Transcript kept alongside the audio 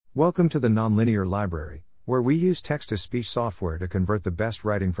Welcome to the Nonlinear Library, where we use text-to-speech software to convert the best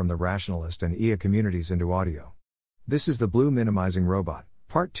writing from the Rationalist and EA communities into audio. This is the Blue Minimizing Robot,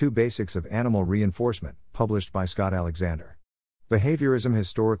 Part 2 Basics of Animal Reinforcement, published by Scott Alexander. Behaviorism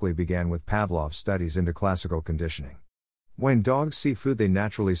historically began with Pavlov's studies into classical conditioning. When dogs see food, they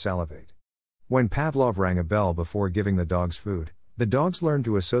naturally salivate. When Pavlov rang a bell before giving the dogs food, the dogs learned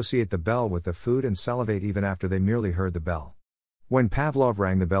to associate the bell with the food and salivate even after they merely heard the bell. When Pavlov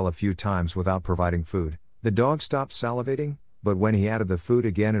rang the bell a few times without providing food, the dog stopped salivating, but when he added the food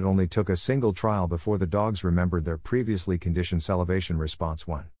again, it only took a single trial before the dogs remembered their previously conditioned salivation response.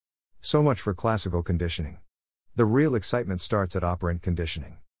 So much for classical conditioning. The real excitement starts at operant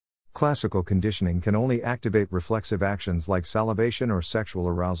conditioning. Classical conditioning can only activate reflexive actions like salivation or sexual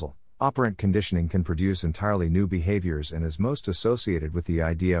arousal. Operant conditioning can produce entirely new behaviors and is most associated with the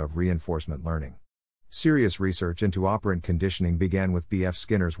idea of reinforcement learning. Serious research into operant conditioning began with B.F.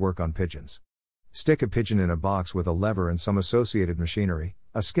 Skinner's work on pigeons. Stick a pigeon in a box with a lever and some associated machinery,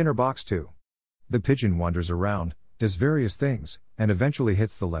 a Skinner box 2. The pigeon wanders around, does various things, and eventually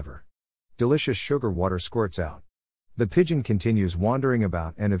hits the lever. Delicious sugar water squirts out. The pigeon continues wandering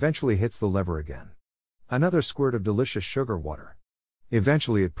about and eventually hits the lever again. Another squirt of delicious sugar water.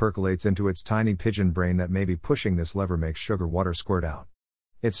 Eventually it percolates into its tiny pigeon brain that maybe pushing this lever makes sugar water squirt out.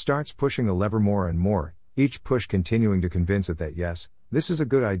 It starts pushing the lever more and more, each push continuing to convince it that yes, this is a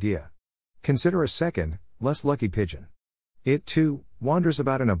good idea. Consider a second, less lucky pigeon. It too wanders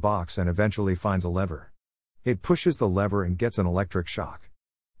about in a box and eventually finds a lever. It pushes the lever and gets an electric shock.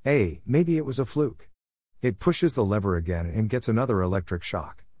 Maybe it was a fluke. It pushes the lever again and gets another electric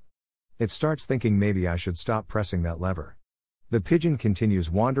shock. It starts thinking, maybe I should stop pressing that lever. The pigeon continues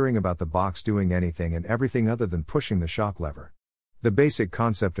wandering about the box doing anything and everything other than pushing the shock lever. The basic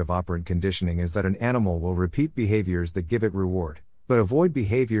concept of operant conditioning is that an animal will repeat behaviors that give it reward, but avoid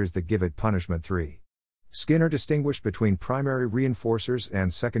behaviors that give it punishment. 3. Skinner distinguished between primary reinforcers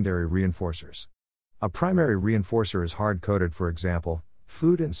and secondary reinforcers. A primary reinforcer is hard-coded. For example,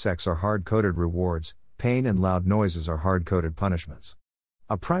 food and sex are hard-coded rewards, pain and loud noises are hard-coded punishments.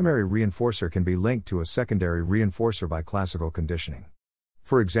 A primary reinforcer can be linked to a secondary reinforcer by classical conditioning.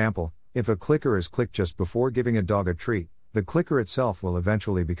 For example, if a clicker is clicked just before giving a dog a treat, the clicker itself will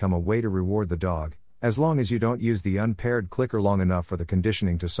eventually become a way to reward the dog, as long as you don't use the unpaired clicker long enough for the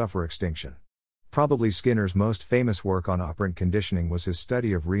conditioning to suffer extinction. Probably Skinner's most famous work on operant conditioning was his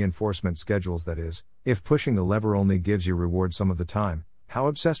study of reinforcement schedules. That is, if pushing the lever only gives you reward some of the time, how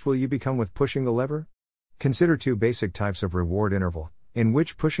obsessed will you become with pushing the lever? Consider two basic types of reward: interval, in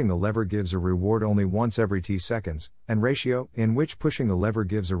which pushing the lever gives a reward only once every t seconds, and ratio, in which pushing the lever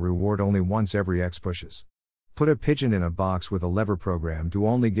gives a reward only once every x pushes. Put a pigeon in a box with a lever programmed to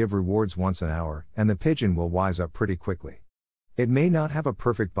only give rewards once an hour, and the pigeon will wise up pretty quickly. It may not have a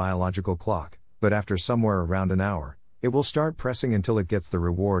perfect biological clock, but after somewhere around an hour, it will start pressing until it gets the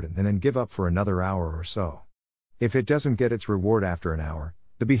reward and then give up for another hour or so. If it doesn't get its reward after an hour,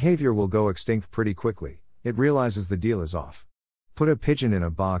 the behavior will go extinct pretty quickly. It realizes the deal is off. Put a pigeon in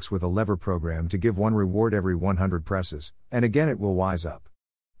a box with a lever programmed to give one reward every 100 presses, and again it will wise up.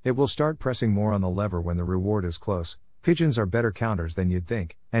 It will start pressing more on the lever when the reward is close. Pigeons are better counters than you'd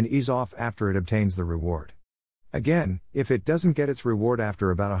think, and ease off after it obtains the reward. Again, if it doesn't get its reward after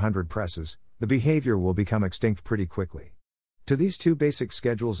about 100 presses, the behavior will become extinct pretty quickly. To these two basic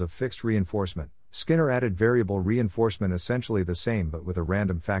schedules of fixed reinforcement, Skinner added variable reinforcement, essentially the same but with a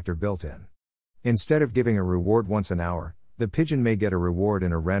random factor built in. Instead of giving a reward once an hour, the pigeon may get a reward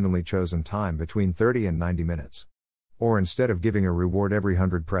in a randomly chosen time between 30 and 90 minutes. Or instead of giving a reward every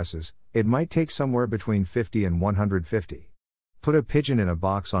 100 presses, it might take somewhere between 50 and 150. Put a pigeon in a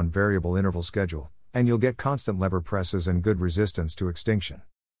box on variable interval schedule, and you'll get constant lever presses and good resistance to extinction.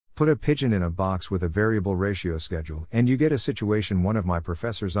 Put a pigeon in a box with a variable ratio schedule, and you get a situation one of my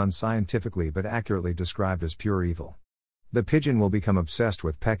professors unscientifically but accurately described as pure evil. The pigeon will become obsessed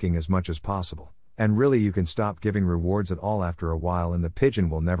with pecking as much as possible, and really you can stop giving rewards at all after a while and the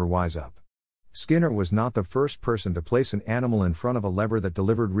pigeon will never wise up. Skinner was not the first person to place an animal in front of a lever that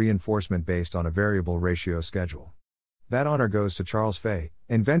delivered reinforcement based on a variable ratio schedule. That honor goes to Charles Fay,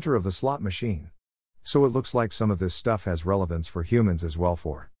 inventor of the slot machine. So it looks like some of this stuff has relevance for humans as well.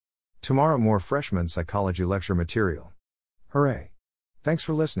 For tomorrow, more freshman psychology lecture material. Hooray! Thanks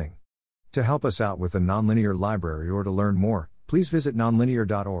for listening. To help us out with the Nonlinear Library or to learn more, please visit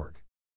nonlinear.org.